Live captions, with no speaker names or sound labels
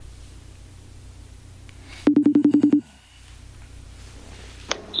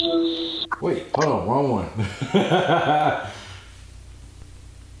Wait, hold on, wrong one.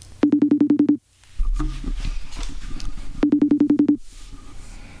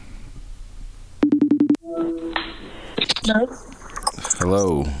 No.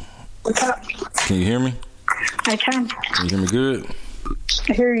 Hello. What's up? Can you hear me? I can. Can you hear me good?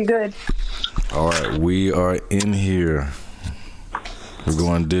 I hear you good. All right, we are in here. We're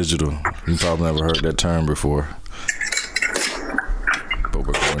going digital. You probably never heard that term before. But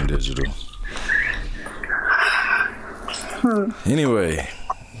we're going digital. Anyway,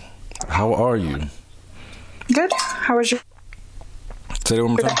 how are you? Good. How was your Say that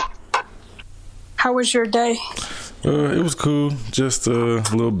one more time. How was your day? It was cool. Just a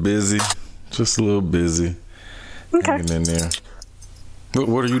little busy. Okay. Hanging in there.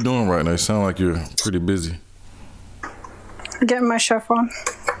 What are you doing right now? You sound like you're pretty busy. Getting my chef on.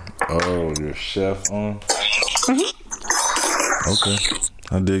 Oh, your chef on? Mhm. Okay.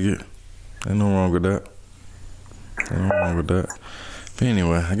 I dig it. Ain't no wrong with that. But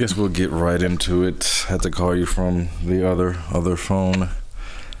anyway, I guess we'll get right into it. Had to call you from the other phone.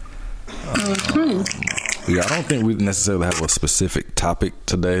 Yeah, I don't think we necessarily have a specific topic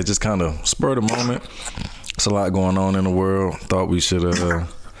today. It's just kind of spur of the moment. It's a lot going on in the world. Thought we should have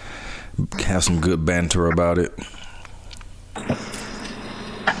some good banter about it.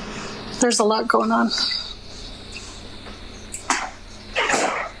 There's a lot going on.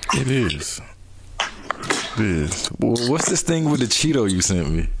 It is. Well, what's this thing with the Cheeto you sent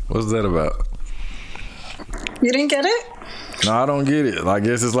me? What's that about? You didn't get it? No, I don't get it. I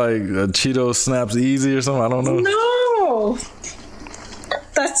guess it's like a Cheeto snaps easy or something. I don't know. No.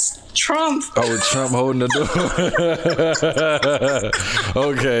 That's Trump. Oh, Trump holding the door.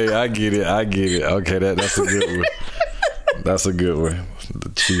 Okay, I get it. Okay, that's a good one. That's a good one. The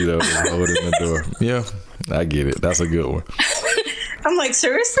Cheeto is holding the door. Yeah, I get it. That's a good one. I'm like,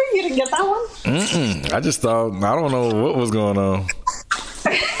 seriously? You didn't get that one? I just thought, I don't know what was going on.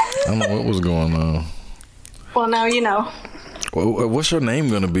 Well, now you know. Well, what's your name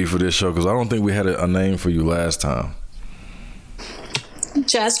going to be for this show? Because I don't think we had a name for you last time.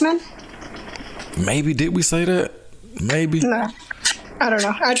 Jasmine? Maybe. Did we say that? Maybe. No. I don't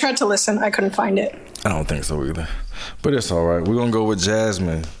know. I tried to listen. I couldn't find it. I don't think so either. But it's all right. We're going to go with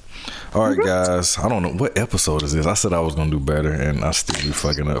Jasmine. All right, guys. I don't know. What episode is this? I said I was going to do better, and I still be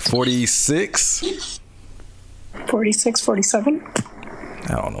fucking up. 46? 46, 47?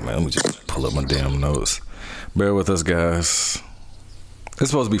 I don't know, man. Let me just pull up my damn notes. Bear with us, guys. It's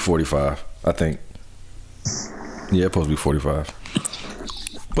supposed to be 45, I think. Yeah, it's supposed to be 45.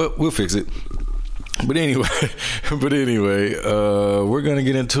 But we'll fix it. But anyway, we're going to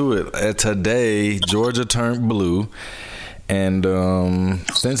get into it. Today, Georgia turned blue. And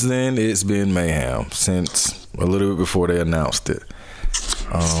since then, it's been mayhem. Since a little bit before they announced it.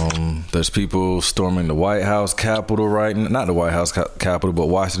 There's people storming the White House Capitol right now. Not the White House Capitol, but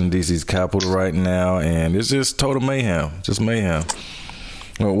Washington, D.C.'s Capitol right now. And it's just total mayhem. Just mayhem.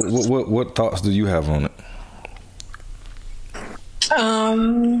 What thoughts do you have on it?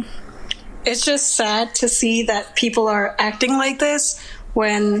 It's just sad to see that people are acting like this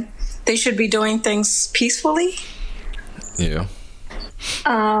when they should be doing things peacefully. Yeah.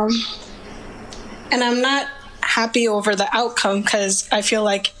 And I'm not happy over the outcome because I feel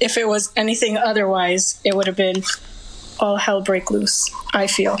like if it was anything otherwise, it would have been all hell break loose, I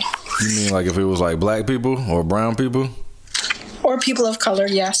feel. You mean like if it was like black people or brown people? Or people of color,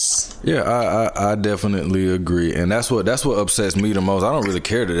 yes. Yeah, I definitely agree. And that's what upsets me the most. I don't really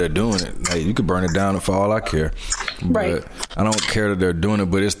care that they're doing it. Like, you could burn it down for all I care. Right. But I don't care that they're doing it,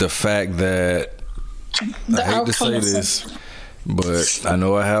 but it's the fact that I hate to say this, but I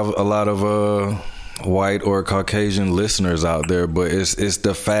know I have a lot of white or Caucasian listeners out there, but it's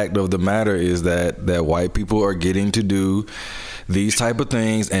the fact of the matter is that white people are getting to do these type of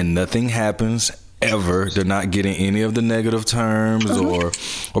things and nothing happens ever. They're not getting any of the negative terms or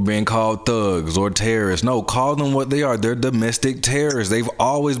being called thugs or terrorists. No, call them what they are. They're domestic terrorists. They've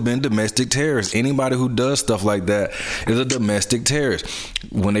always been domestic terrorists. Anybody who does stuff like that is a domestic terrorist.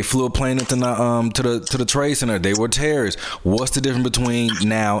 When they flew a plane into the Trade Center, they were terrorists. What's the difference between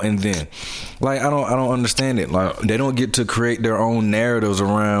now and then? Like, I don't understand it. Like, they don't get to create their own narratives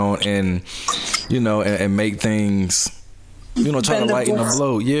around and make things, try to lighten the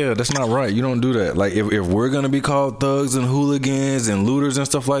blow. Yeah, that's not right. You don't do that. Like, if we're going to be called thugs and hooligans and looters and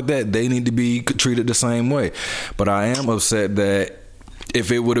stuff like that, they need to be treated the same way. But I am upset that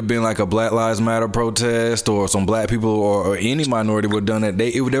if it would have been like a Black Lives Matter protest or some black people or any minority would have done that,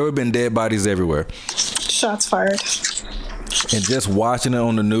 there would have been dead bodies everywhere. Shots fired. And just watching it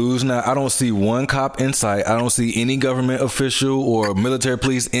on the news now, I don't see one cop in sight. I don't see any government official or military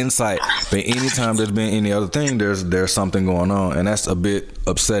police in sight. But anytime there's been any other thing, there's something going on, and that's a bit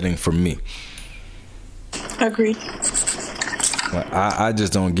upsetting for me. Agreed. I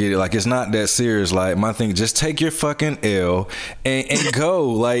just don't get it. Like, it's not that serious. Like, my thing, just take your fucking L and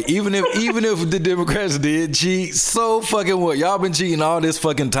go. Like, even if the Democrats did cheat, so fucking what? Y'all been cheating all this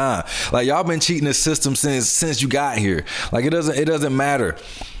fucking time. Like, y'all been cheating the system since you got here. Like, it doesn't matter.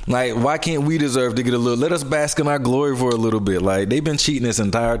 Like, why can't we deserve to get a little? Let us bask in our glory for a little bit. Like, they've been cheating this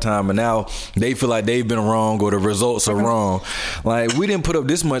entire time, and now they feel like they've been wrong or the results are wrong. Like, we didn't put up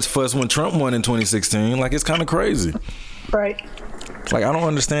this much fuss when Trump won in 2016. Like, it's kind of crazy. Right. Like, I don't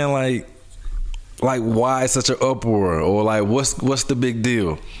understand, like why such an uproar, or like what's the big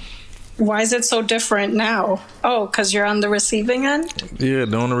deal? Why is it so different now? Oh, because you're on the receiving end? Yeah,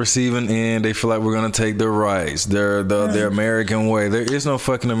 they're on the receiving end. They feel like we're gonna take their rights. Their American way. There is no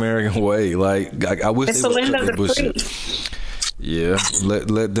fucking American way. Like, I wish it's the land of the free. Yeah,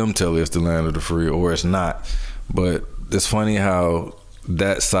 let them tell you it's the land of the free, or it's not. But it's funny how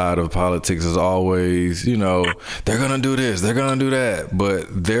that side of politics is always, you know, they're gonna do this, they're gonna do that, but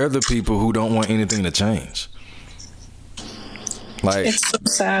they're the people who don't want anything to change. Like, it's so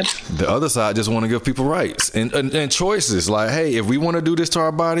sad. The other side just want to give people rights and choices. Like, hey, if we want to do this to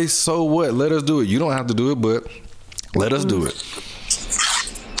our bodies, so what? Let us do it. You don't have to do it, but let us do it.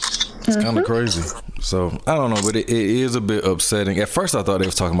 It's kind of crazy. So, I don't know, but it is a bit upsetting. At first, I thought they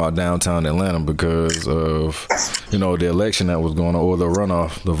was talking about downtown Atlanta because of, you know, the election that was going on, or the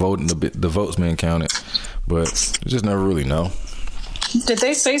runoff, the votes being counted. But you just never really know. Did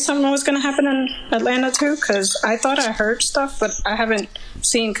they say something was going to happen in Atlanta too? Because I thought I heard stuff, but I haven't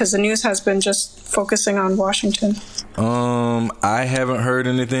seen, because the news has been just focusing on Washington. I haven't heard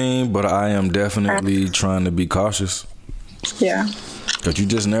anything, but I am definitely trying to be cautious. Yeah. Because you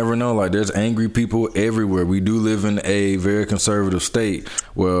just never know. Like, there's angry people everywhere. We do live in a very conservative state.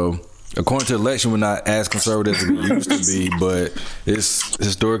 Well, according to the election, we're not as conservative as we used to be, but it's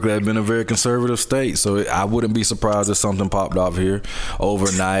historically been a very conservative state. So I wouldn't be surprised if something popped off here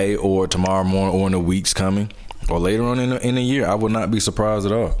overnight or tomorrow morning or in the weeks coming or later on in the year. I would not be surprised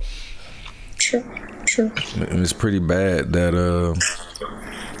at all. True. And it's pretty bad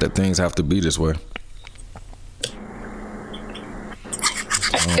that things have to be this way.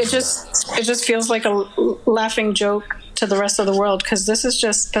 It just feels like a laughing joke to the rest of the world, because this is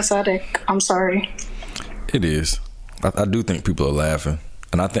just pathetic. I'm sorry. It is. I do think people are laughing,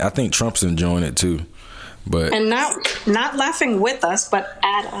 and I think Trump's enjoying it too. But and not laughing with us, but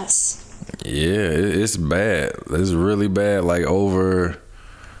at us. Yeah, it's bad. It's really bad. Like, over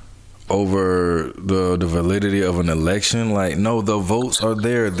the validity of an election. Like, no, the votes are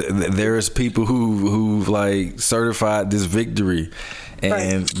there. There's people who've like certified this victory.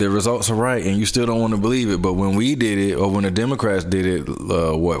 And the results are right, and you still don't want to believe it. But when we did it, or when the Democrats did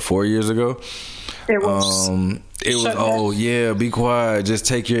it, 4 years ago? It was, oh, yeah, be quiet, just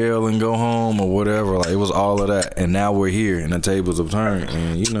take your L and go home, or whatever. Like, it was all of that. And now we're here, and the tables have turned.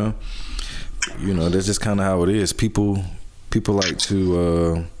 And, you know, that's just kind of how it is. People like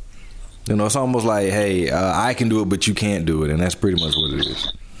to, it's almost like, hey, I can do it, but you can't do it. And that's pretty much what it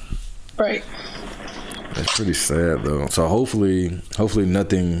is. Right. That's pretty sad, though. So hopefully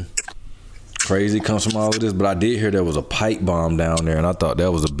nothing crazy comes from all of this. But I did hear there was a pipe bomb down there, and I thought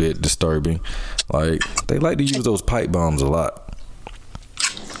that was a bit disturbing. Like, they like to use those pipe bombs a lot.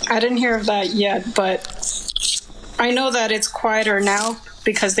 I didn't hear of that yet, but I know that it's quieter now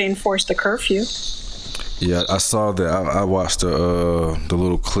because they enforced the curfew. Yeah, I saw that. I watched the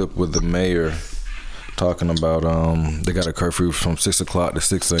little clip with the mayor talking about they got a curfew from 6 o'clock to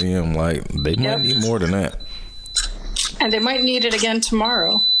 6 a.m. Like, they might need more than that. And they might need it again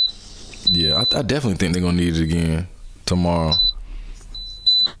tomorrow. Yeah, I definitely think they're going to need it again tomorrow.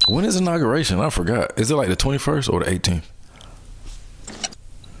 When is inauguration? I forgot. Is it like the 21st or the 18th?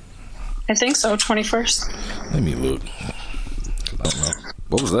 I think so, 21st. Let me look. I don't know.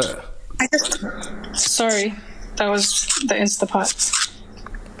 What was that? Sorry, that was the Instapot.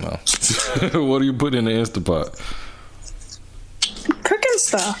 No. What do you put in the Instapot? Cooking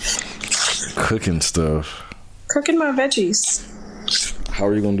stuff. Cooking my veggies. How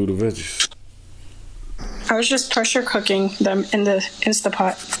are you going to do the veggies? I was just pressure cooking them in the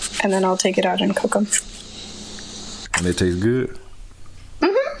Instapot, and then I'll take it out and cook them. And they taste good?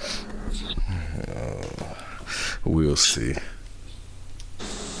 We'll see.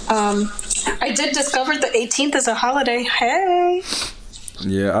 I did discover the 18th is a holiday. Hey.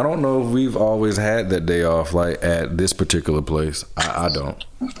 Yeah, I don't know if we've always had that day off, like, at this particular place. I don't.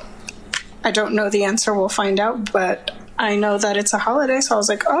 I don't know the answer. We'll find out, but I know that it's a holiday, so I was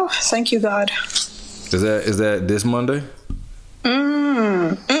like, oh, thank you, God. Is that this Monday?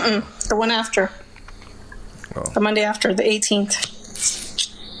 The one after. Oh. The Monday after, the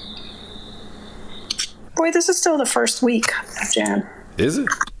 18th. Boy, this is still the first week of Jan. Is it?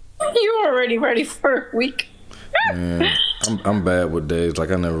 You're already ready for a week. Man, I'm bad with days.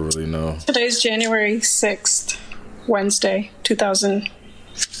 Like, I never really know. Today's January 6th, Wednesday,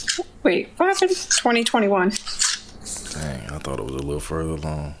 2021. Dang, I thought it was a little further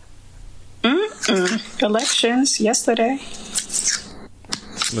along. Elections yesterday.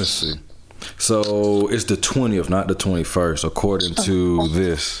 Let's see. So it's the 20th, not the 21st, according to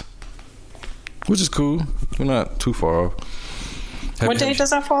this, which is cool. We're not too far off. What day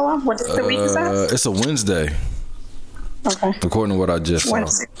does that fall on? What the week is that? It's a Wednesday. Okay. According to what I just saw.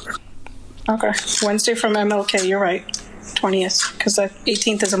 Wednesday. Okay. Wednesday from MLK. You're right. 20th, because the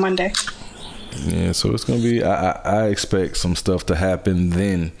 18th is a Monday. Yeah, so it's gonna be. I expect some stuff to happen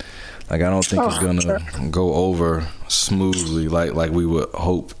then. Like, I don't think it's gonna go over smoothly like we would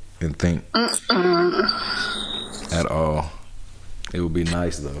hope and think at all. It would be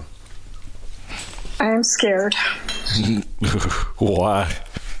nice though. I am scared. Why?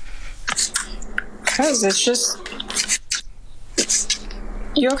 Because it's just.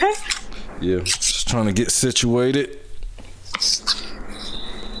 You okay? Yeah, just trying to get situated.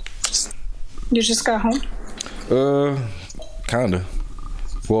 You just got home? Kinda.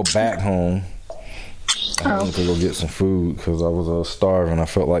 Well, back home. I went to go get some food because I was starving. I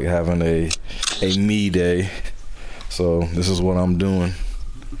felt like having a me day. So this is what I'm doing.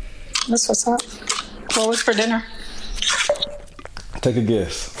 That's what's up. What was for dinner? Take a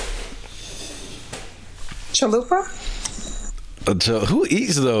guess. Chalupa? Who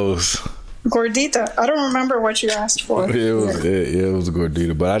eats those? Gordita. I don't remember what you asked for. It was a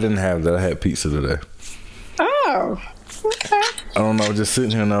gordita, but I didn't have that. I had pizza today. Oh, okay. I don't know. Just sitting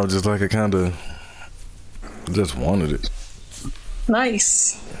here and I was just like, I kind of just wanted it.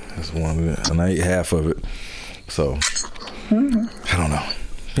 Nice. Just wanted it, and I ate half of it. So I don't know.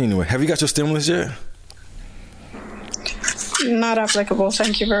 Anyway, have you got your stimulus yet? Not applicable.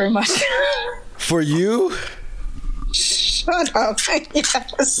 Thank you very much. For you? Shut up.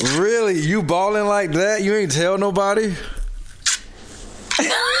 Yes. Really? You balling like that? You ain't tell nobody?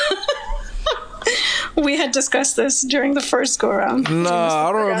 We had discussed this during the first go round. Nah,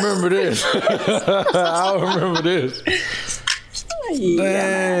 I don't remember this. I don't remember this. Yeah.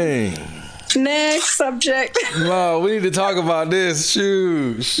 Dang. Next subject. No, we need to talk about this.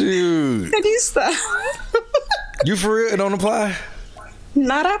 Shoot. Can you stop? You for real? It don't apply?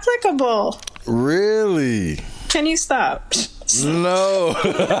 Not applicable. Really? Can you stop? No.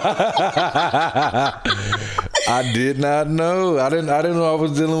 I did not know. I didn't know I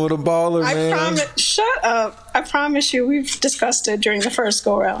was dealing with a baller, man. Shut up. I promise you we've discussed it during the first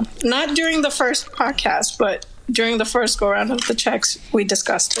go round. Not during the first podcast, but during the first go round of the checks, we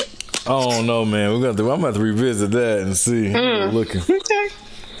discussed it. Oh no, man. I'm gonna have to revisit that and see. Looking. Okay.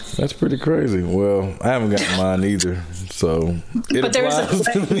 That's pretty crazy. Well, I haven't gotten mine either, so it applies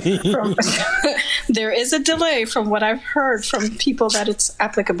to me. There is a delay from what I've heard from people that it's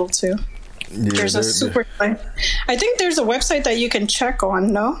applicable to. Yeah, there's a super delay. I think there's a website that you can check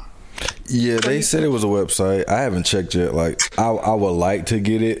on, no? Yeah, they said it was a website. I haven't checked yet. Like, I would like to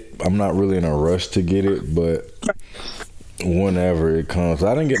get it. I'm not really in a rush to get it, but whenever it comes.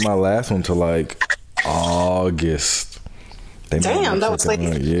 I didn't get my last one till like August. Damn, that was late.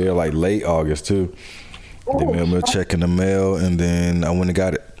 Yeah, like late August too. Ooh. They mailed me a check in the mail, and then I went and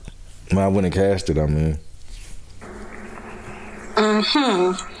got it. I went and cashed it, I mean. Yeah,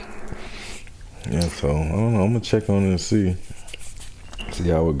 so I don't know. I'm gonna check on it and see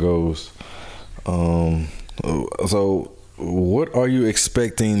how it goes. So what are you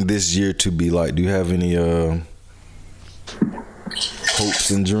expecting this year to be like? Do you have any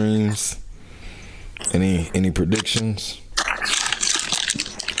hopes and dreams? Any predictions?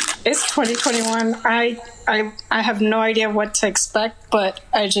 It's 2021. I have no idea what to expect, but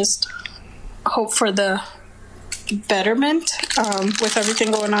I just hope for the betterment with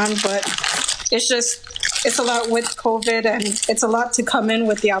everything going on. But it's a lot with COVID, and it's a lot to come in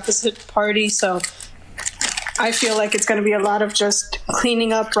with the opposite party. So I feel like it's going to be a lot of just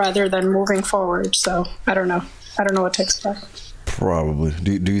cleaning up rather than moving forward. So I don't know. I don't know what to expect. Probably.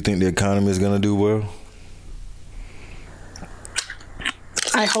 Do you think the economy is going to do well?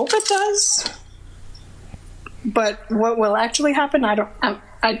 I hope it does, but what will actually happen, I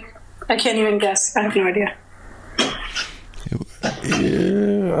can't even guess. I have no idea.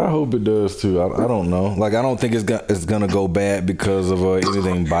 Yeah, I hope it does too. I don't know. Like, I don't think it's gonna go bad because of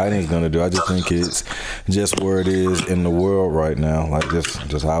anything Biden's gonna do. I just think it's just where it is in the world right now. Like,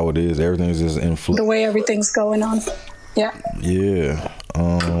 just how it is. Everything's just in flux. The way everything's going on. Yeah. Yeah.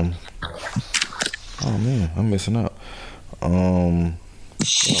 Oh man, I'm missing out.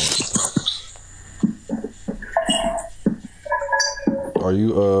 Are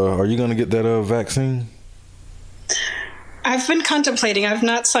you gonna get that vaccine? I've been contemplating. I've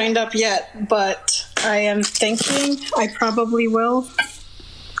not signed up yet, but I am thinking I probably will,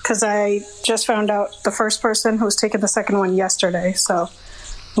 because I just found out the first person who's taken the second one yesterday. So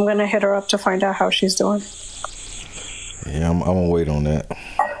I'm gonna hit her up to find out how she's doing. Yeah, I'm gonna wait on that.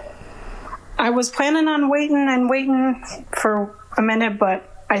 I was planning on waiting for a minute,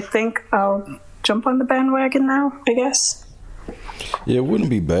 but I think I'll jump on the bandwagon now, I guess. Yeah, it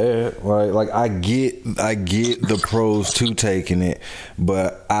wouldn't be bad. Like I get the pros to taking it,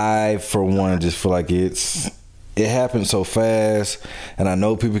 but I, for one, just feel like it happens so fast. And I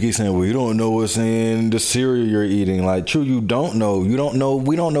know people keep saying, well, you don't know what's in the cereal you're eating. Like, true, you don't know. We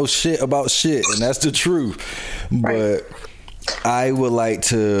don't know shit about shit, and that's the truth. Right. But I would like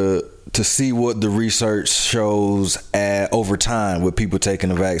to see what the research shows over time with people taking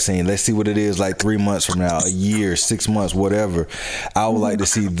the vaccine. Let's see what it is like 3 months from now, a year, 6 months, whatever. I would like to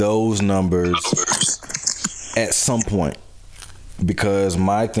see those numbers at some point, because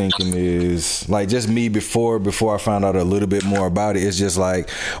my thinking is, like, just me before I found out a little bit more about it, it's just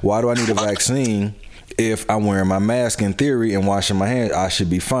like, why do I need a vaccine? If I'm wearing my mask, in theory, and washing my hands, I should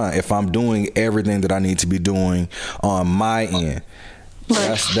be fine. If I'm doing everything that I need to be doing on my end.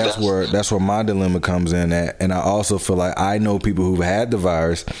 That's where my dilemma comes in at. And I also feel like I know people who've had the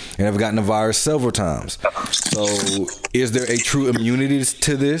virus and have gotten the virus several times. So is there a true immunity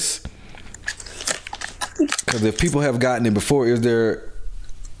to this? Because if people have gotten it before,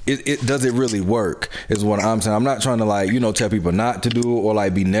 does it really work, is what I'm saying. I'm not trying to tell people not to do it or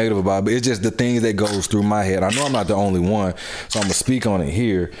be negative about it, but it's just the things that goes through my head. I know I'm not the only one, so I'm gonna speak on it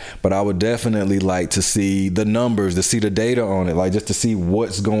here, but I would definitely like to see the numbers, to see the data on it, just to see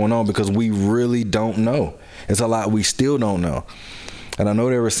what's going on, because we really don't know. It's a lot we still don't know. And I know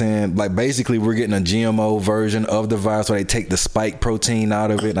they were saying, basically we're getting a GMO version of the virus, where they take the spike protein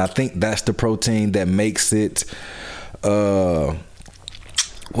out of it, and I think that's the protein that makes it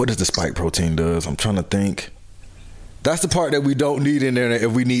what does the spike protein does? I'm trying to think. That's the part that we don't need in there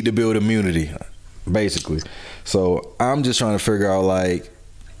if we need to build immunity, basically. So I'm just trying to figure out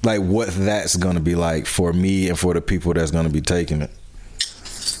what that's going to be like for me and for the people that's going to be taking it.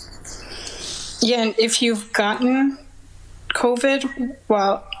 Yeah, and if you've gotten COVID,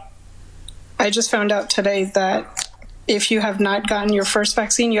 well, I just found out today that if you have not gotten your first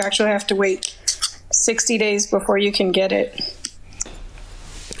vaccine, you actually have to wait 60 days before you can get it.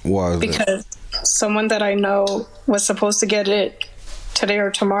 Why is because someone that I know was supposed to get it today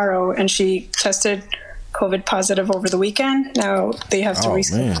or tomorrow, and she tested COVID positive over the weekend. Now they have to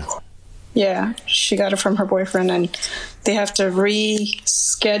reschedule. Yeah, she got it from her boyfriend, and they have to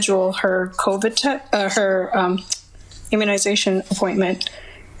reschedule her COVID immunization appointment,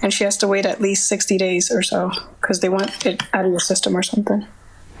 and she has to wait at least 60 days or so, because they want it out of your system or something.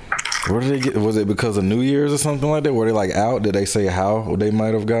 Where did they get? Was it because of New Year's or something like that? Were they out? Did they say how they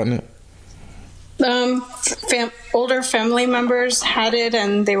might have gotten it? Older family members had it,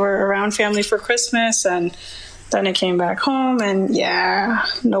 and they were around family for Christmas, and then it came back home, and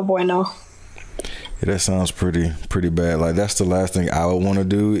no bueno. Yeah, that sounds pretty bad. That's the last thing I would want to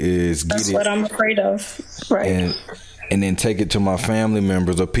do is get it. That's what I'm afraid of, right? And then take it to my family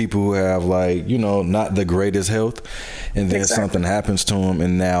members or people who have not the greatest health, and then something happens to them,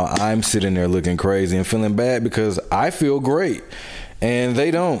 and now I'm sitting there looking crazy and feeling bad because I feel great and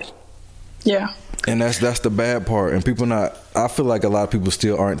they don't. Yeah. And that's the bad part. And I feel like a lot of people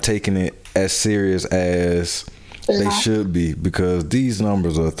still aren't taking it as serious as they should be, because these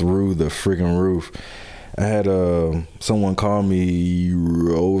numbers are through the freaking roof. I had someone call me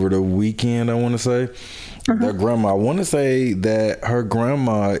over the weekend, I want to say. Their grandma, I want to say that her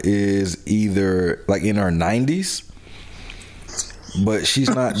grandma is either in her 90s, but she's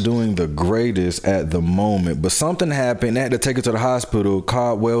not doing the greatest at the moment. But something happened. They had to take her to the hospital,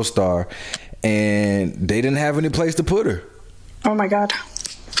 called Wellstar, and they didn't have any place to put her. Oh my God.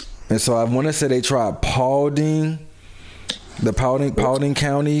 And so I want to say they tried Paulding, the Paulding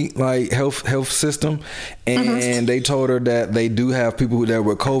County like health system, and they told her that they do have people who there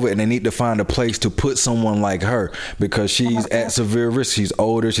with COVID, and they need to find a place to put someone like her because she's at severe risk. She's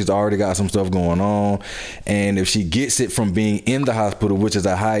older. She's already got some stuff going on, and if she gets it from being in the hospital, which is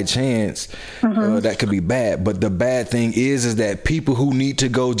a high chance, that could be bad. But the bad thing is that people who need to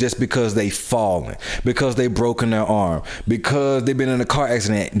go just because they fallen, because they broken their arm, because they've been in a car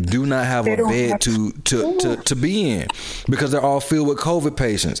accident, do not have a bed to be in, because they're all filled with COVID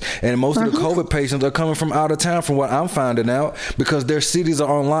patients, and most of the COVID patients are coming from out of town, from what I'm finding out, because their cities are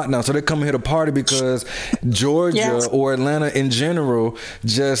on lockdown. So they're coming here to party because Georgia or Atlanta in general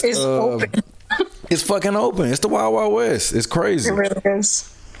just open. It's fucking open. It's the Wild Wild West. It's crazy. It really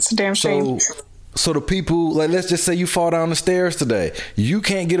is. It's a damn shame. So the people, like, let's just say you fall down the stairs today, you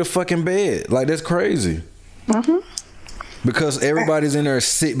can't get a fucking bed. Like, that's crazy. Because everybody's in there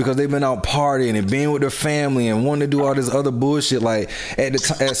sick because they've been out partying and being with their family and wanting to do all this other bullshit. Like, at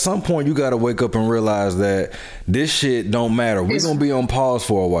some point, you got to wake up and realize that this shit don't matter. We're going to be on pause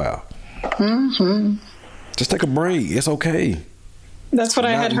for a while. Just take a break. It's okay. That's what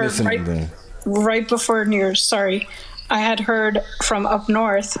I had heard right before New Year's. Sorry. I had heard from up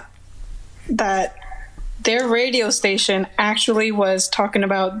north that their radio station actually was talking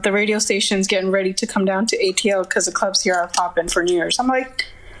about the radio stations getting ready to come down to ATL because the clubs here are popping for New Year's. I'm like,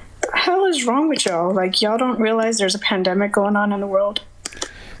 the hell is wrong with y'all? Like, y'all don't realize there's a pandemic going on in the world?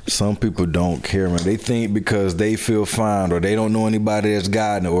 Some people don't care, man. They think because they feel fine or they don't know anybody that's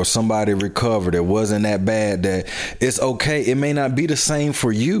gotten it or somebody recovered, it wasn't that bad, that it's okay. It may not be the same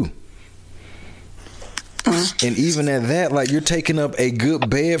for you. And even at that, like, you're taking up a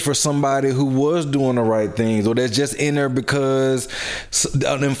good bed for somebody who was doing the right things, or that's just in there because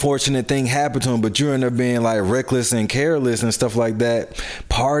an unfortunate thing happened to them, but you're in there being like reckless and careless and stuff like that,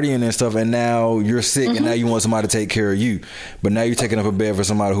 partying and stuff, and now you're sick and now you want somebody to take care of you, but now you're taking up a bed for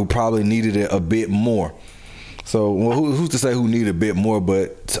somebody who probably needed it a bit more. So, well, who's to say who needed a bit more,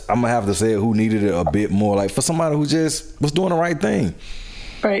 but I'm gonna have to say who needed it a bit more, like for somebody who just was doing the right thing,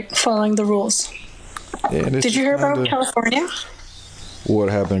 right, following the rules. Yeah, did you hear about California? What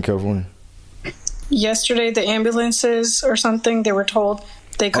happened in California? Yesterday, the ambulances or something, they were told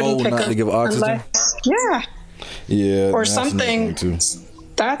they couldn't pick up to give oxygen? Yeah. Or something.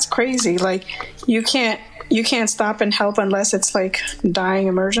 That's crazy. Like, you can't stop and help unless it's like dying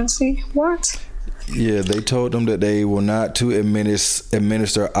emergency. What? Yeah, they told them that they were not to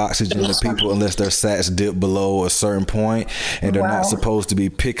administer oxygen to people unless their sats dip below a certain point, and they're not supposed to be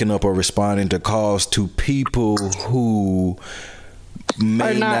picking up or responding to calls to people who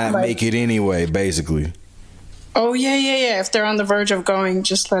may not make it anyway, basically. Oh, yeah. If they're on the verge of going,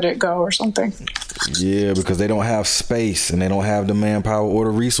 just let it go or something. Yeah, because they don't have space and they don't have the manpower or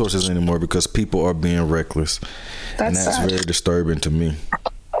the resources anymore because people are being reckless. That's sad. Very disturbing to me.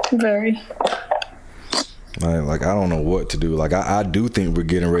 Very. Like, I don't know what to do. Like, I do think we're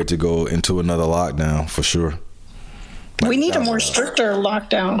getting ready to go into another lockdown for sure. Like, we need a more stricter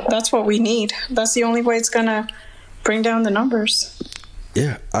lockdown. That's what we need. That's the only way it's gonna bring down the numbers.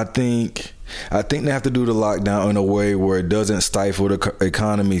 Yeah, I think they have to do the lockdown in a way where it doesn't stifle the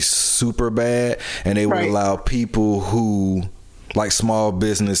economy super bad, and they would allow people who, like small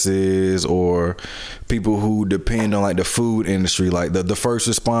businesses or people who depend on like the food industry, like the first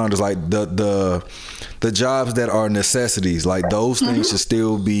responders, like the jobs that are necessities, like those things should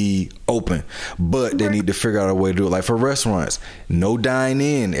still be open, but they need to figure out a way to do it. Like for restaurants, no dine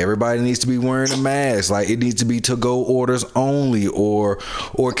in, everybody needs to be wearing a mask. Like it needs to be to go orders only, or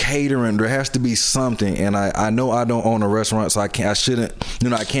catering. There has to be something. And I know I don't own a restaurant, so I can't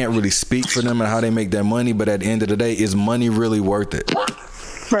really speak for them and how they make their money, but at the end of the day, is money really worth it?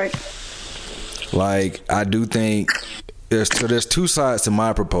 Right. Like, I do think there's two sides to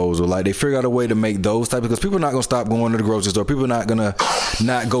my proposal. Like, they figure out a way to make those types, because people are not going to stop going to the grocery store. People are not going to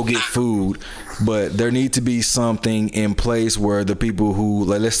not go get food. But there needs to be something in place where the people who,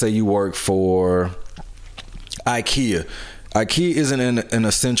 like, let's say you work for IKEA. IKEA isn't an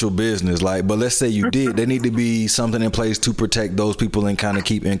essential business, like, but let's say you did, there need to be something in place to protect those people and kind of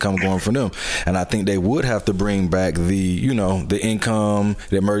keep income going for them. And I think they would have to bring back the income,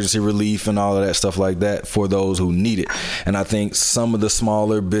 the emergency relief and all of that stuff like that for those who need it. And I think some of the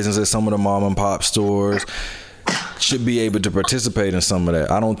smaller businesses, some of the mom and pop stores should be able to participate in some of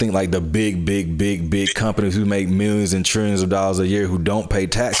that. I don't think like the big companies who make millions and trillions of dollars a year who don't pay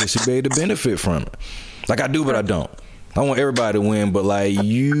taxes should be able to benefit from it. Like, I do, but I don't. I want everybody to win, but like,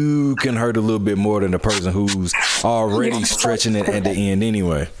 you can hurt a little bit more than the person who's already stretching it at the end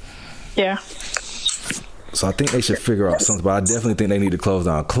anyway. Yeah. So I think they should figure out something. But I definitely think they need to close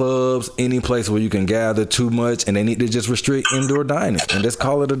down clubs, any place where you can gather too much, and they need to just restrict indoor dining and just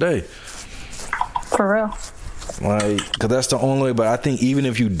call it a day. For real. Like, because that's the only way. But I think even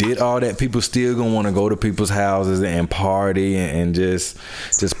if you did all that, people still gonna want to go to people's houses and party and just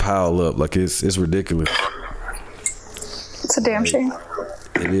pile up. Like, it's ridiculous. It's a damn shame.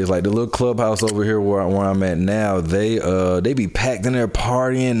 It is. Like the little clubhouse over here where I'm at now, they be packed in there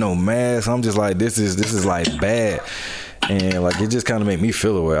partying, no mask. I'm just like, this is like bad. And like, it just kind of make me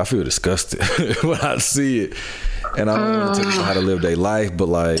feel away. I feel disgusted when I see it. And I don't want to tell them how to live their life, but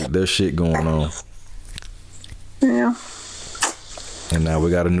like, there's shit going on. Yeah. And now we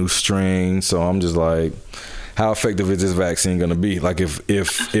got a new strain, so I'm just like, how effective is this vaccine going to be? Like, if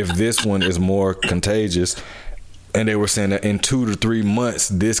this one is more contagious, and they were saying that in 2 to 3 months,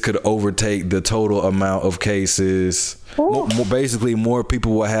 this could overtake the total amount of cases. Basically, more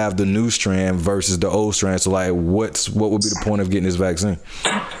people will have the new strand versus the old strand. So, like, what would be the point of getting this vaccine?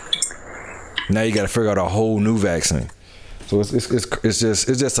 Now you got to figure out a whole new vaccine. So it's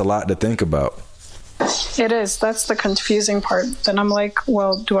just a lot to think about. It is. That's the confusing part. Then I'm like,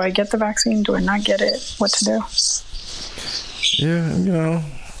 well, do I get the vaccine? Do I not get it? What to do? Yeah, you know,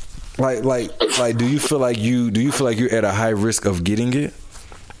 like, do you feel like you're at a high risk of getting it?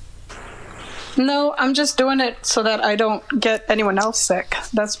 No, I'm just doing it so that I don't get anyone else sick.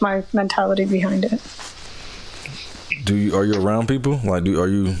 That's my mentality behind it. Are you around people? Like, are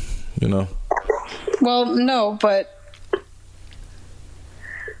you know? Well, no, but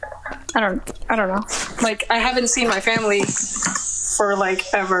I don't know. Like, I haven't seen my family for like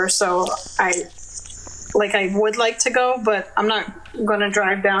ever, so I would like to go, but I'm not going to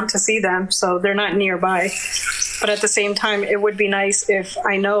drive down to see them, so they're not nearby. But at the same time, it would be nice if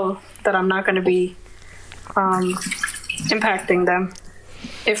I know that I'm not going to be impacting them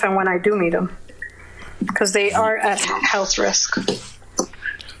if and when I do meet them, because they are at health risk.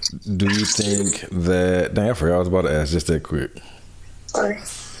 Do you think that... Dang, I forgot I was about to ask just that quick. Sorry.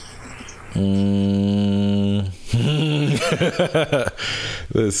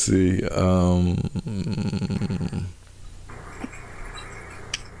 Let's see.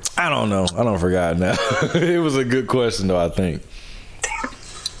 I don't know. I don't forgot now. It was a good question, though, I think.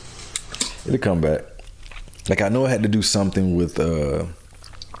 It'll come back. Like, I know I had to do something with...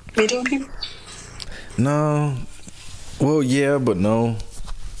 Meeting people? No. Well, yeah, but no.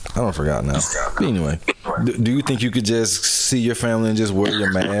 I don't forgot now. But anyway, do you think you could just see your family and just wear your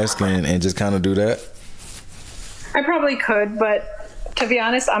mask and just kind of do that? I probably could, but to be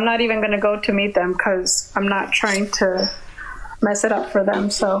honest, I'm not even going to go to meet them because I'm not trying to mess it up for them.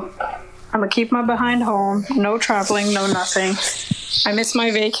 So I'm going to keep my behind home. No traveling, no nothing. I miss my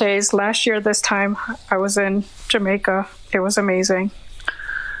vacays. Last year this time, I was in Jamaica. It was amazing.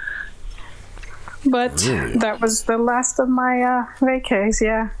 But really? That was the last of my vacays,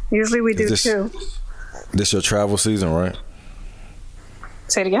 yeah. Usually we do too. This your travel season, right?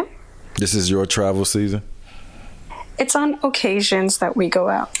 Say it again? This is your travel season? It's on occasions that we go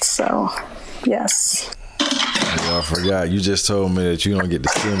out, so yes. Oh, I forgot. You just told me that you don't get the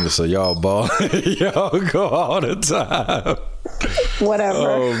stimulus, so y'all ball. Y'all go all the time. Whatever.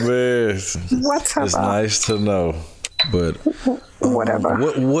 Oh, man. What's up? It's nice to know. But whatever.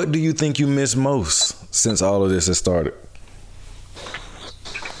 What do you think you miss most since all of this has started?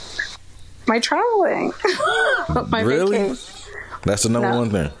 My traveling. My really? vacation. That's the number one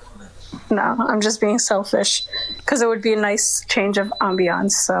thing. No, I'm just being selfish because it would be a nice change of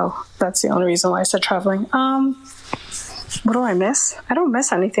ambiance. So that's the only reason why I said traveling. What do I miss? I don't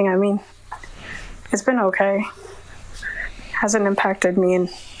miss anything. I mean, it's been okay. Hasn't impacted me in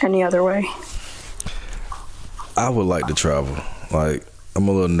any other way. I would like to travel. Like, I'm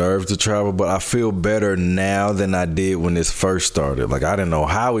a little nervous to travel, but I feel better now than I did when this first started. Like, I didn't know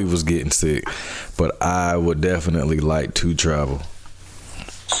how he was getting sick, but I would definitely like to travel.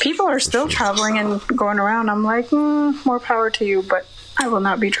 People are still traveling and going around. I'm like, more power to you, but I will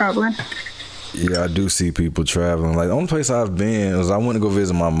not be traveling. Yeah, I do see people traveling. Like, the only place I've been was I went to go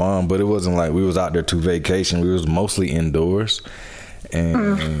visit my mom, but it wasn't like we was out there to vacation. We was mostly indoors.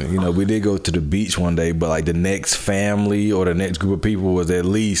 And, you know, we did go to the beach one day, but like the next family or the next group of people was at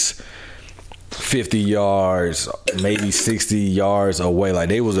least 50 yards, maybe 60 yards away. Like,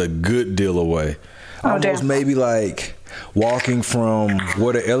 they was a good deal away. Almost maybe like walking from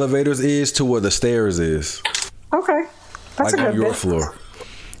where the elevators is to where the stairs is. Okay. That's like a good on your bit. floor.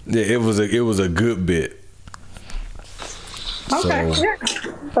 Yeah, it was a good bit. Okay, so, yeah.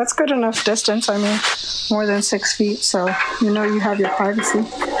 That's good enough distance. I mean, more than 6 feet, so you know you have your privacy.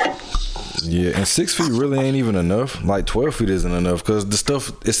 Yeah, and 6 feet really ain't even enough. Like 12 feet isn't enough because the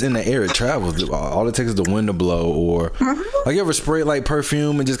stuff, it's in the air, it travels. All it takes is the wind to blow, or like you ever spray like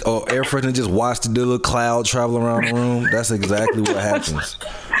perfume and just air freshener and just watch the little cloud travel around the room. That's exactly what happens.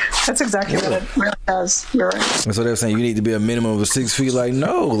 That's exactly what it really does. You're right. And so they're saying you need to be a minimum of 6 feet. Like,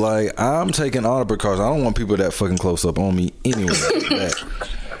 no, like I'm taking all the precautions. I don't want people that fucking close up on me anyway.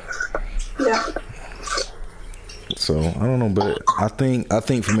 Yeah. So I don't know, but I think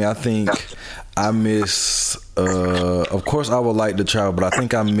for me, I miss. Of course, I would like to travel, but I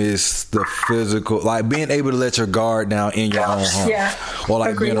think I miss the physical, like being able to let your guard down in your own home, or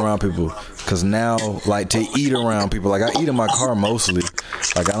like being around people. Because now, like to eat around people, like I eat in my car mostly.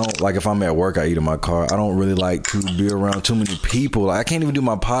 Like I don't like if I'm at work, I eat in my car. I don't really like to be around too many people. Like I can't even do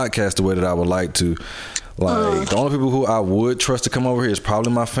my podcast the way that I would like to. Like the only people who I would trust to come over here is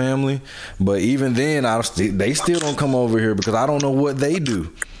probably my family, but even then, they still don't come over here because I don't know what they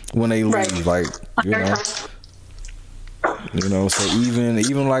do when they leave. Right. Like you know. So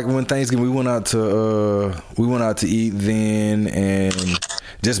even like when Thanksgiving, we went out to eat then, and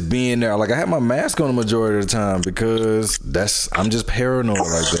just being there, like I had my mask on the majority of the time because I'm just paranoid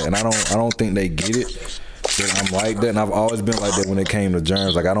like that, and I don't think they get it. That I'm like that, and I've always been like that when it came to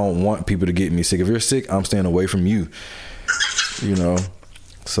germs. Like I don't want people to get me sick. If you're sick, I'm staying away from you. You know,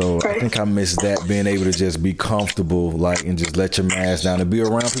 so I think I miss that, being able to just be comfortable, like, and just let your mask down and be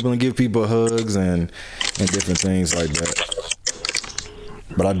around people and give people hugs and different things like that.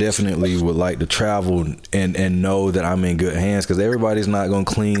 But I definitely would like to travel and know that I'm in good hands, because everybody's not going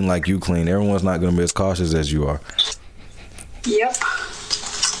to clean like you clean. Everyone's not going to be as cautious as you are. Yep.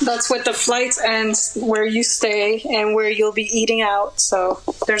 That's with the flights and where you stay and where you'll be eating out. So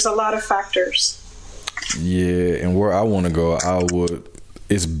there's a lot of factors. Yeah, and where I want to go,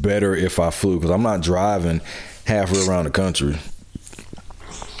 it's better if I flew, because I'm not driving halfway around the country.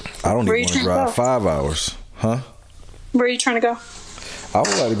 I don't even want to drive 5 hours. Huh? Where are you trying to go? I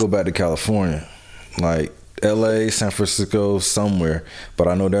would like to go back to California. Like LA, San Francisco, somewhere, but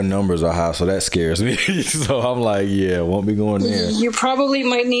I know their numbers are high, so that scares me. So I'm like, yeah, won't be going there. You probably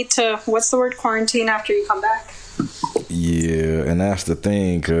might need to, quarantine after you come back. Yeah, and that's the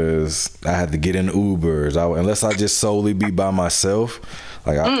thing, because I had to get in Ubers. Unless I just solely be by myself,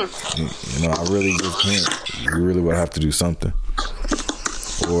 like I really just can't. You really would have to do something.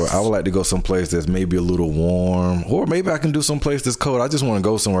 Or I would like to go someplace that's maybe a little warm, or maybe I can do someplace that's cold. I just want to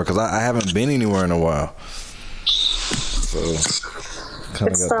go somewhere because I haven't been anywhere in a while. So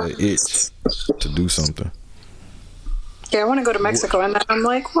kind of got the itch to do something. Yeah, I want to go to Mexico, and then I'm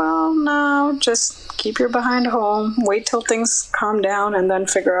like, well, no, just keep your behind home, wait till things calm down, and then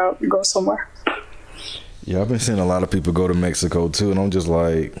figure out, go somewhere. Yeah, I've been seeing a lot of people go to Mexico too, and I'm just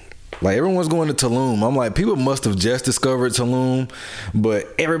like everyone's going to Tulum. I'm like, people must have just discovered Tulum, but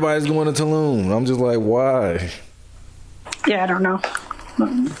everybody's going to Tulum. I'm just like, why? Yeah, I don't know.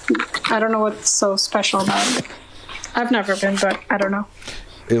 I don't know what's so special about it. I've never been, but I don't know.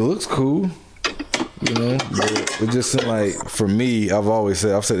 It looks cool, you know. But it just seemed like, for me, I've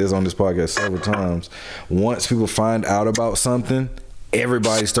said this on this podcast several times. Once people find out about something,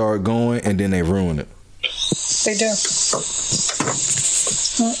 everybody start going, and then they ruin it. They do.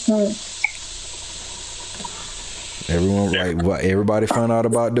 Everybody found out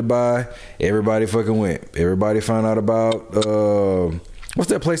about Dubai. Everybody fucking went. Everybody found out about what's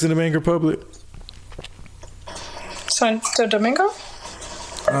that place in the Dominican Republic? Santo Domingo?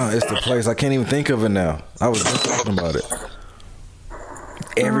 It's the place. I can't even think of it now. I was just talking about it.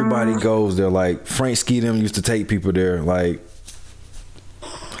 Everybody goes there. Like Frank Ski them used to take people there. Like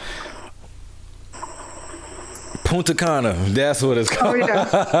Punta Cana. That's what it's called. Oh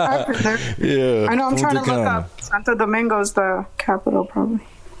yeah, yeah. I know. I'm trying to look up. Santo Domingo is the capital, probably.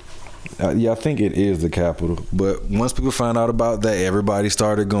 Yeah, I think it is the capital. But once people found out about that, everybody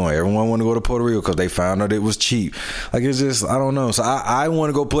started going. Everyone wanted to go to Puerto Rico because they found out it was cheap. Like, it's just, I don't know. So I want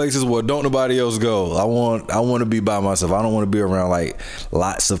to go places where don't nobody else go. I want to be by myself. I don't want to be around like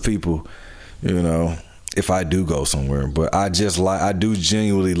lots of people, you know, if I do go somewhere. But I do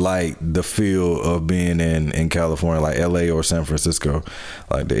genuinely like the feel of being in California, like LA or San Francisco.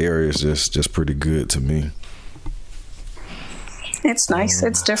 Like the area is just pretty good to me. It's nice.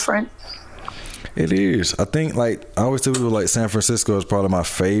 It's different. It is. I think, like, I always tell people, like, San Francisco is probably my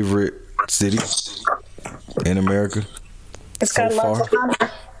favorite city in America. It's got lots of fun.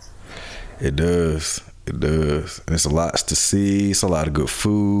 It does. It does. And it's a lot to see. It's a lot of good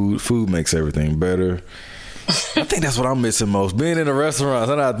food. Food makes everything better. I think that's what I'm missing most. Being in the restaurants,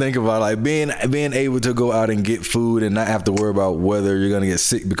 that's what I think about. Like, being able to go out and get food and not have to worry about whether you're going to get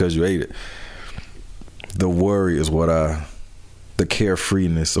sick because you ate it. The worry is the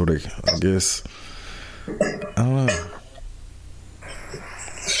carefreeness, or I guess, I don't know.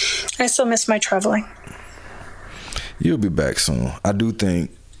 I still miss my traveling. You'll be back soon. I do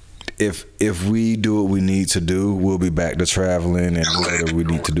think if we do what we need to do, we'll be back to traveling and whatever we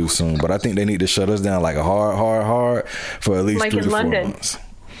need to do soon. But I think they need to shut us down like a hard for at least like 3 to 4 London. Months.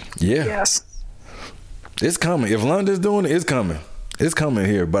 Yeah. Yes. It's coming. If London's doing it, it's coming. It's coming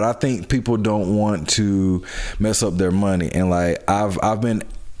here. But I think people don't want to mess up their money. And like I've been,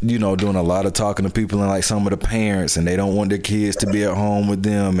 you know, doing a lot of talking to people and like some of the parents, and they don't want their kids to be at home with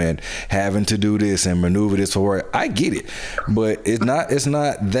them and having to do this and maneuver this for work. I get it, but it's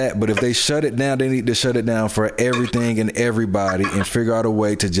not that. But if they shut it down, they need to shut it down for everything and everybody and figure out a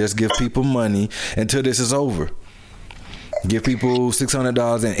way to just give people money until this is over. Give people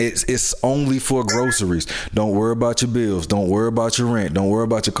 $600 and it's only for groceries. Don't worry about your bills. Don't worry about your rent. Don't worry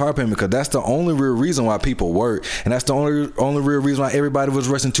about your car payment, because that's the only real reason why people work, and that's the only real reason why everybody was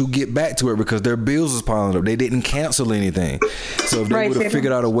rushing to get back to it, because their bills was piling up. They didn't cancel anything. So if they would have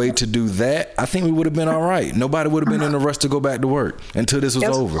figured out a way to do that, I think we would have been all right. Nobody would have been in a rush to go back to work until this was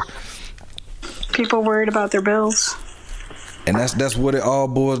over. People worried about their bills. And that's what it all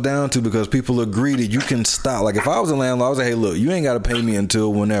boils down to, because people agree that you can stop. Like if I was a landlord, I was like, hey, look, you ain't got to pay me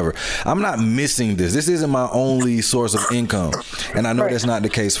until whenever. I'm not missing this. This isn't my only source of income. And I know that's not the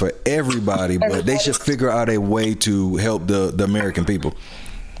case for everybody, but they should figure out a way to help the American people.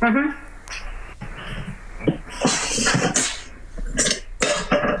 Mm-hmm.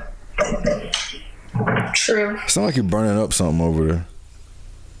 True. Sound like you're burning up something over there.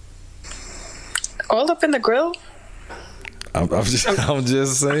 All up in the grill? I'm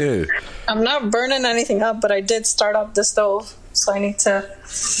just saying. I'm not burning anything up, but I did start up the stove, so I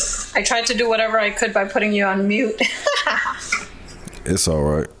tried to do whatever I could by putting you on mute. It's all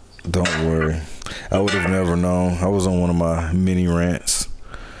right. Don't worry. I would have never known. I was on one of my mini rants.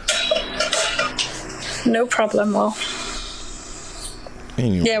 No problemo.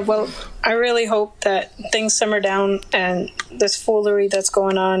 Anyway. Yeah, well, I really hope that things simmer down and this foolery that's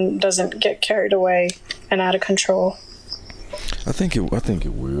going on doesn't get carried away and out of control. I think it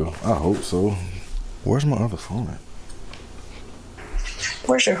will. I hope so. Where's my other phone at?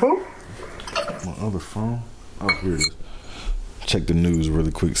 Where's your who? My other phone? Oh, here it is. Check the news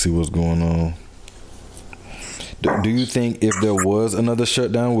really quick, see what's going on. Do you think if there was another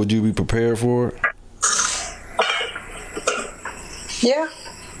shutdown, would you be prepared for it? Yeah.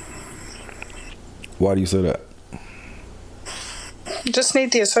 Why do you say that? Just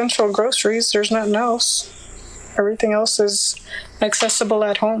need the essential groceries. There's nothing else. Everything else is accessible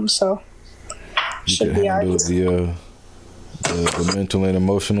at home, so you should be handle the mental and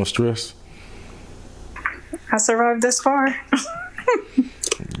emotional stress. I survived this far.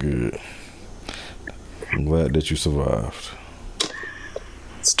 Good. I'm glad that you survived.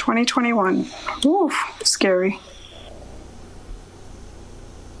 It's 2021. Woo, scary.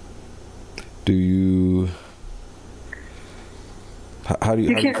 How do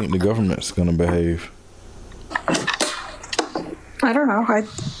you think the government's going to behave? I don't know.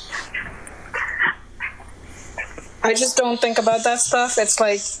 I just don't think about that stuff. It's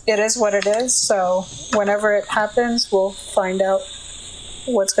like, it is what it is. So whenever it happens, we'll find out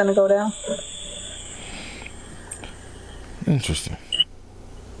what's going to go down. Interesting.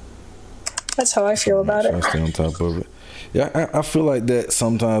 That's how I feel about it. I stay on top of it. Yeah, I feel like that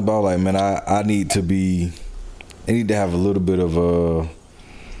sometimes about like, man, I need to have a little bit of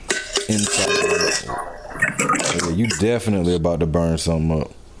insight. Yeah, you definitely about to burn something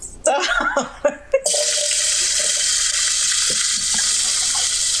up.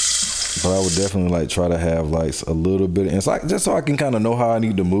 But I would definitely like try to have like a little bit of insight, just so I can kind of know how I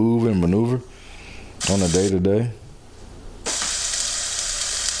need to move and maneuver on a day to day.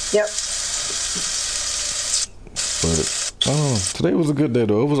 Yep. But today was a good day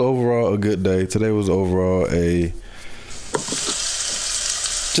though. It was overall a good day. Today was overall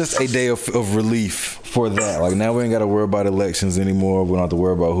just a day of relief for that. Like now we ain't got to worry about elections anymore. We don't have to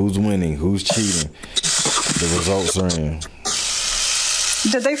worry about who's winning, who's cheating. The results are in.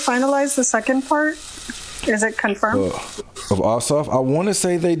 Did they finalize the second part? Is it confirmed? Of Ossoff? I want to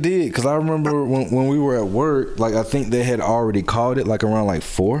say they did, because I remember when we were at work, like I think they had already called it like around like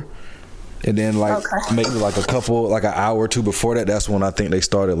 4. And then like maybe like an hour or two before that, that's when I think they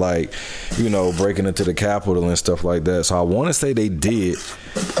started like, breaking into the Capitol and stuff like that. So I want to say they did.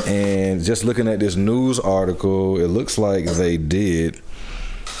 And just looking at this news article, it looks like they did.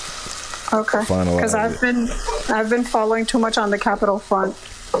 Okay. Because I've been following too much on the Capitol front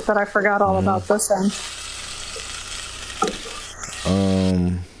that I forgot all about this end.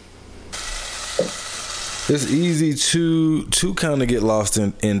 it's easy to kind of get lost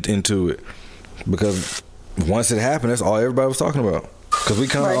into it, because once it happened, that's all everybody was talking about. Because we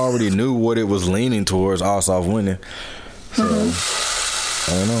kind of already knew what it was leaning towards, Ossoff winning. So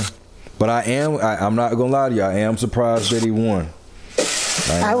I don't know, but I'm not gonna lie to you. I am surprised that he won.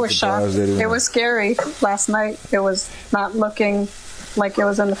 I was shocked. It was scary last night. It was not looking like it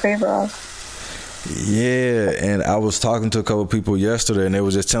was in the favor of. Yeah, and I was talking to a couple of people yesterday, and they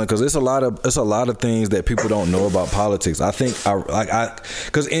was just telling, because it's a lot of things that people don't know about politics. I think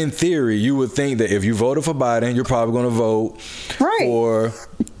because in theory you would think that if you voted for Biden, you're probably going to vote for,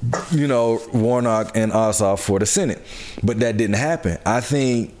 Warnock and Ossoff for the Senate, but that didn't happen. I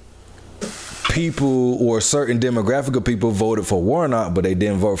think people, or a certain demographic of people, voted for Warnock, but they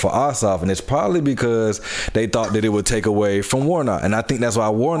didn't vote for Ossoff, and it's probably because they thought that it would take away from Warnock, and I think that's why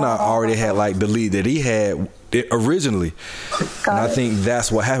Warnock already had the lead that he had originally. And I think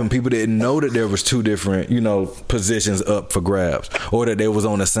that's what happened. People didn't know that there was two different, positions up for grabs, or that they was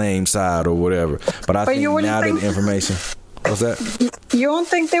on the same side or whatever. But I think now that the information, what's that? You don't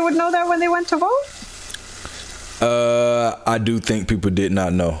think they would know that when they went to vote? I do think people did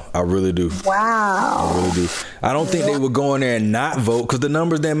not know. I really do. Wow. I really do. I don't think they would go in there and not vote, because the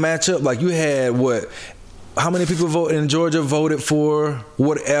numbers didn't match up. Like, you had how many people voted in Georgia voted for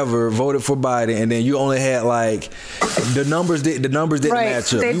Biden, and then you only had the numbers didn't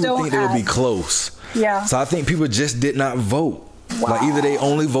match up. You would think they would be close. Yeah. So I think people just did not vote. Wow. Like, either they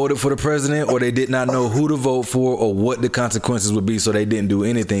only voted for the president, or they did not know who to vote for or what the consequences would be, so they didn't do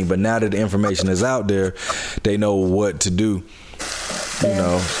anything. But now that the information is out there, they know what to do.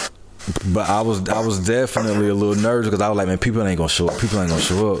 But I was definitely a little nervous, because I was like, man, people ain't gonna show up.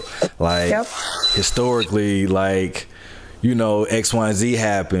 Historically, X, Y, and Z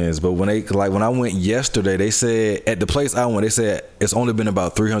happens. But when I went yesterday, they said at the place I went, they said it's only been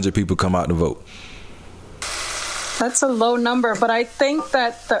about 300 people come out to vote. That's a low number, but I think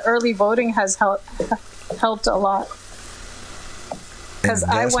that the early voting has helped a lot. Because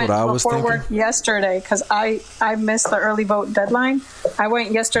I went before work yesterday, because I missed the early vote deadline. I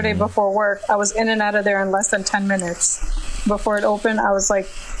went yesterday before work. I was in and out of there in less than 10 minutes. Before it opened, I was like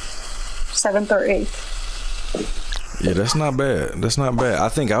 7th or 8th. Yeah, that's not bad. I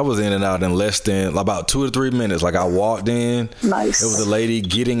think I was in and out in less than about 2 or 3 minutes. Like, I walked in. Nice. It was a lady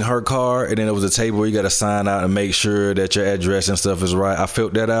getting her car, and then it was a table where you got to sign out and make sure that your address and stuff is right. I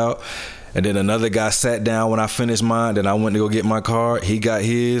filled that out. And then another guy sat down when I finished mine. Then I went to go get my car. He got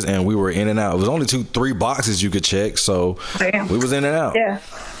his, and we were in and out. It was only 3 boxes you could check, so we was in and out. Yeah,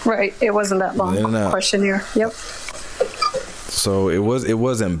 right. It wasn't that long. Questionnaire. Yep. So it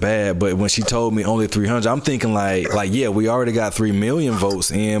wasn't bad, but when she told me only 300, I'm thinking yeah, we already got 3 million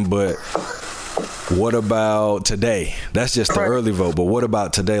votes in, but what about today? That's just the early vote, but what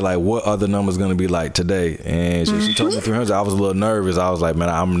about today? Like, what are the numbers going to be like today? And she told me 300. I was a little nervous. I was like, man,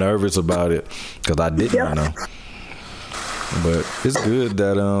 I'm nervous about it, because I didn't know. But it's good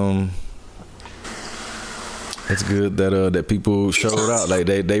that that people showed out. Like,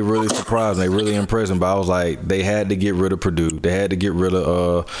 they really surprised me. They really impressed me. But I was like, they had to get rid of Perdue. They had to get rid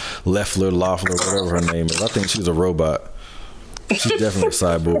of Loeffler, whatever her name is. I think she's a robot. She's definitely a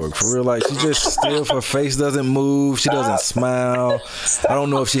cyborg. For real, like, she just stiff. Her face doesn't move. She doesn't smile. I don't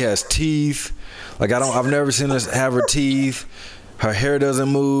know if she has teeth. Like, I've never seen her have her teeth. Her hair doesn't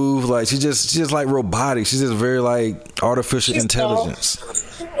move. Like, she's just like robotic. She's just very artificial intelligence.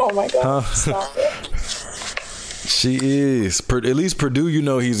 Oh my God. Stop it. She is. At least Perdue,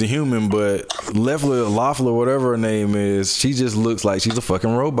 he's a human, but Loeffler, whatever her name is, she just looks like she's a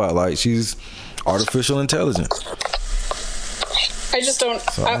fucking robot. Like, she's artificial intelligence. I just don't.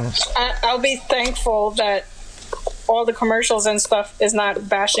 I'll be thankful that all the commercials and stuff is not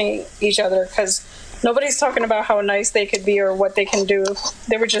bashing each other, because nobody's talking about how nice they could be or what they can do.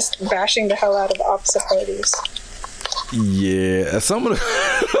 They were just bashing the hell out of opposite parties. Yeah, some of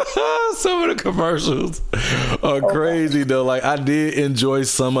the commercials are crazy though. Like, I did enjoy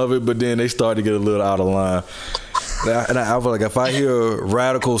some of it, but then they started to get a little out of line. And I feel like if I hear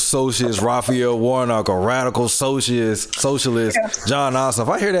radical socialist Raphael Warnock or radical socialist John Ossoff,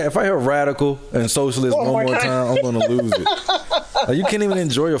 if I hear radical and socialist one more time, I'm gonna lose it. Like, you can't even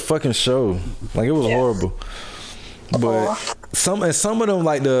enjoy your fucking show. Like, it was horrible. But some of them,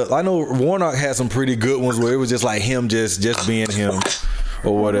 I know Warnock had some pretty good ones where it was just like him just being him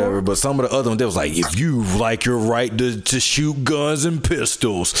or whatever. But some of the other ones, they was like, if you like your right to shoot guns and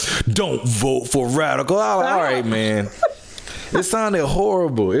pistols, don't vote for radical. I was like, all right, man. It sounded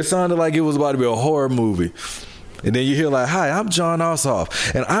horrible. It sounded like it was about to be a horror movie. And then you hear like, "Hi, I'm Jon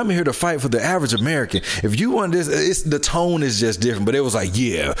Ossoff, and I'm here to fight for the average American." If you want this, the tone is just different. But it was like,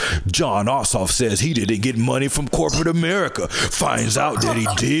 yeah, Jon Ossoff says he didn't get money from corporate America. Finds out that he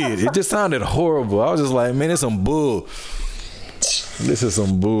did. It just sounded horrible. I was just like, man, it's some bull. This is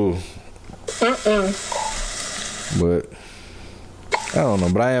some bull. But I don't know.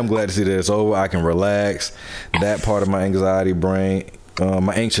 But I am glad to see that it's over. I can relax. That part of my anxiety brain,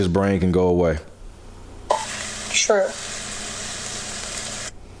 my anxious brain can go away. True.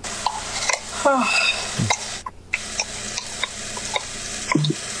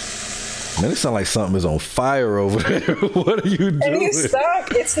 Man, it sounds like something is on fire over there. What are you doing? Can you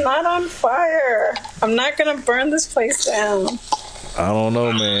stop? It's not on fire. I'm not going to burn this place down. I don't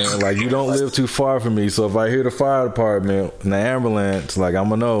know, man. Like, you don't live too far from me, so if I hear the fire department and the ambulance, like, I'm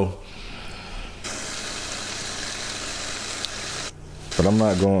going to know. But I'm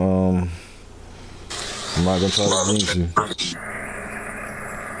not going to try to jinx you.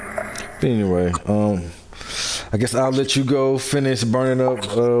 But anyway, I guess I'll let you go finish burning up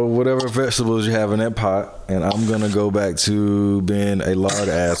whatever vegetables you have in that pot, and I'm gonna go back to being a lard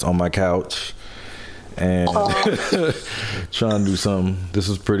ass on my couch and trying to do something. This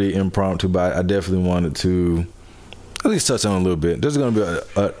was pretty impromptu, but I definitely wanted to at least touch on a little bit. There's gonna be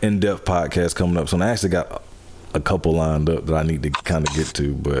an in-depth podcast coming up, so I actually got a couple lined up that I need to kind of get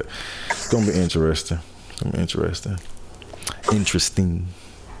to, but it's gonna be interesting. Interesting.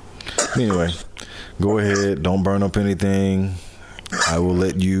 Anyway, go ahead. Don't burn up anything. I will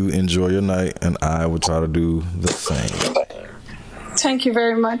let you enjoy your night, and I will try to do the same. Thank you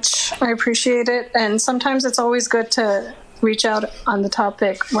very much. I appreciate it. And sometimes it's always good to reach out on the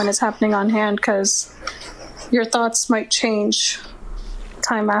topic when it's happening on hand, because your thoughts might change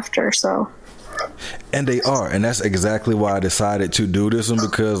time after. So. And they are, and that's exactly why I decided to do this one,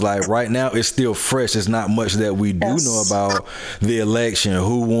 because like right now it's still fresh. It's not much that we do know about the election,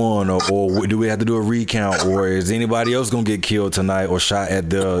 who won, or do we have to do a recount, or is anybody else gonna get killed tonight or shot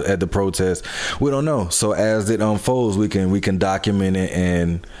at the protest? We don't know. So as it unfolds, we can document it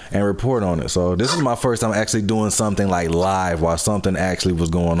and report on it. So this is my first time actually doing something like live while something actually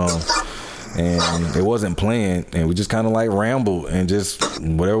was going on. And it wasn't planned, and we just kind of like rambled, and just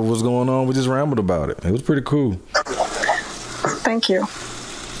whatever was going on, we just rambled about it. It was pretty cool. Thank you.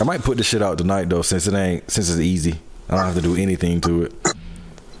 I might put this shit out tonight though, since it's easy. I don't have to do anything to it.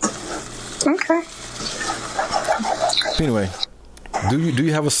 Okay. Anyway, do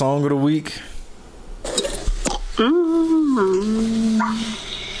you have a song of the week?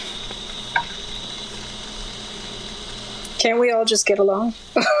 Can't we all just get along?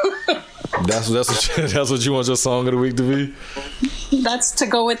 That's what you want your song of the week to be? That's to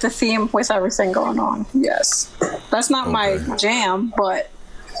go with the theme with everything going on. Yes. That's not my jam, but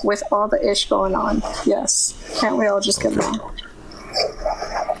with all the ish going on, yes. Can't we all just get along?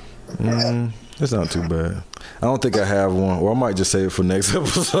 It's not too bad. I don't think I have one, or I might just save it for next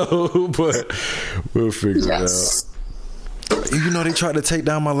episode, but we'll figure it out. You know, they tried to take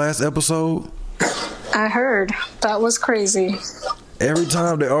down my last episode. I heard. That was crazy. Every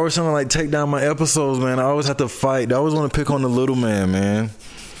time they always trying to like take down my episodes, man. I always have to fight. They always want to pick on the little man.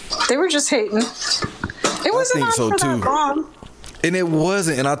 They were just hating. It wasn't on for that long. And it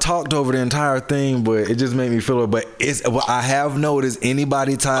wasn't, and I talked over the entire thing, but it just made me feel it. But what I have noticed,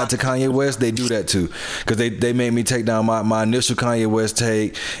 anybody tied to Kanye West, they do that too, because they made me take down my initial Kanye West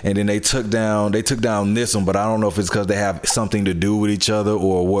take, and then they took down this one. But I don't know if it's because they have something to do with each other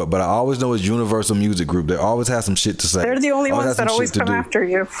or what. But I always know it's Universal Music Group. They always have some shit to say. They're the only ones that always come after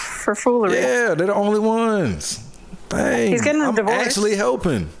you for foolery. Yeah, they're the only ones. Dang, he's getting a divorce. I'm actually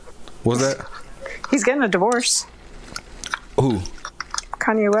helping. What's that? He's getting a divorce. Who?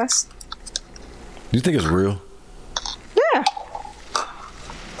 Kanye West. Do you think it's real? Yeah.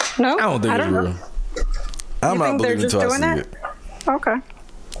 No? I don't think it's real. I'm not believing until I see it. Okay.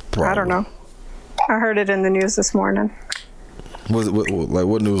 Probably. I don't know. I heard it in the news this morning. Was it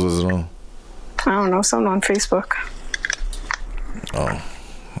what news was it on? I don't know. Something on Facebook. Oh.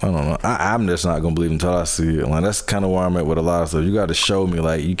 I don't know. I'm just not gonna believe until I see it. Like, that's kind of where I'm at with a lot of stuff. You got to show me.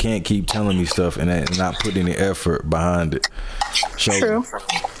 Like, you can't keep telling me stuff and not put any effort behind it. True.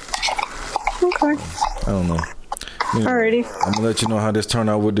 Okay. I don't know. Alrighty. I'm gonna let you know how this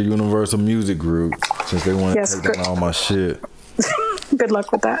turned out with the Universal Music Group, since they want to take down all my shit. Good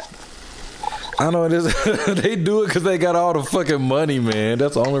luck with that. I know it is. They do it because they got all the fucking money, man.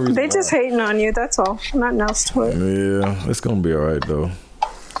 That's the only reason. They just hating on you. That's all. Nothing else to it. Yeah, it's gonna be all right though.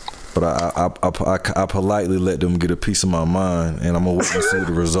 But I politely let them get a piece of my mind, and I'm gonna wait and see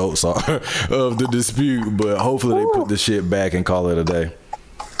the results are of the dispute. But hopefully they put the shit back and call it a day.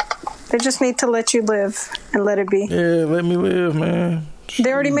 They just need to let you live and let it be. Yeah, let me live, man.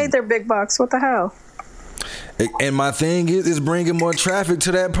 They already made their big bucks. What the hell? And my thing is, it's bringing more traffic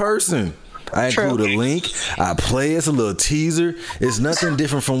to that person. I include a link. I play. It's a little teaser. It's nothing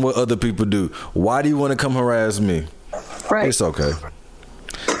different from what other people do. Why do you want to come harass me? Right. It's okay.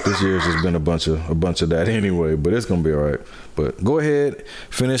 This year's just been a bunch of that anyway, but it's gonna be all right. But go ahead,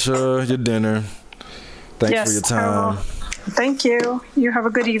 finish your dinner. Thanks for your time. Thank you. You have a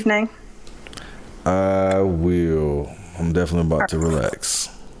good evening. I will. I'm definitely about to relax.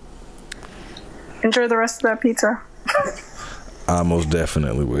 Enjoy the rest of that pizza. I most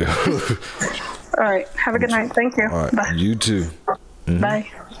definitely will. All right. Have a good night. Thank you. All right. Bye. You too. Mm-hmm. Bye.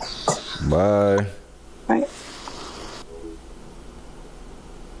 Bye. Bye.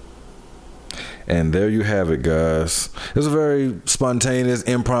 And there you have it, guys. It was a very spontaneous,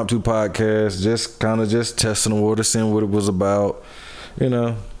 impromptu podcast. Just testing the water, seeing what it was about. You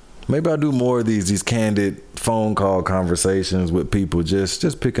know, maybe I'll do more of these candid phone call conversations with people,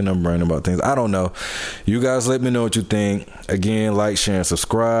 just picking their brain about things. I don't know. You guys let me know what you think. Again, like, share, and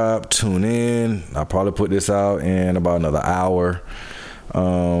subscribe. Tune in. I'll probably put this out in about another hour.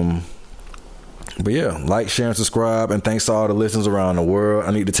 But yeah, like, share, and subscribe. And thanks to all the listeners around the world.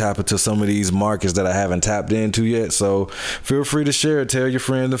 I need to tap into some of these markets that I haven't tapped into yet. So feel free to share. Tell your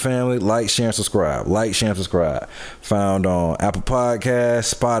friends and family. Like, share, and subscribe. Like, share, and subscribe. Found on Apple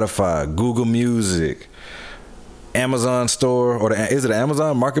Podcasts, Spotify, Google Music, Amazon Store, or is it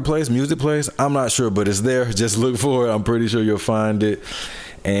Amazon Marketplace, Music Place? I'm not sure, but it's there. Just look for it. I'm pretty sure you'll find it.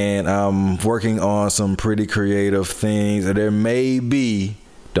 And I'm working on some pretty creative things. And there may be,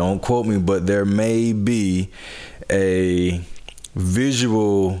 don't quote me, but there may be a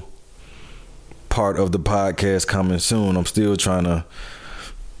visual part of the podcast coming soon. I'm still trying to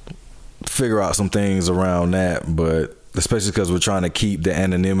figure out some things around that, but especially because we're trying to keep the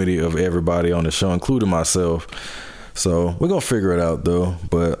anonymity of everybody on the show, including myself. So we're going to figure it out, though.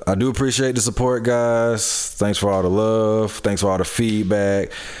 But I do appreciate the support, guys. Thanks for all the love. Thanks for all the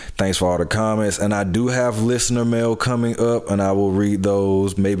feedback. Thanks for all the comments. And I do have listener mail coming up, and I will read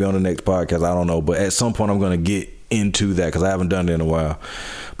those maybe on the next podcast. I don't know. But at some point, I'm going to get into that because I haven't done it in a while.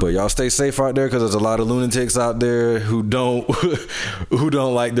 But y'all stay safe out there because there's a lot of lunatics out there who don't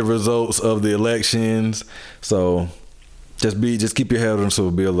like the results of the elections. So just keep your head on,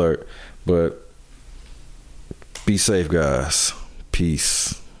 so be alert. But be safe, guys.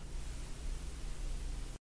 Peace.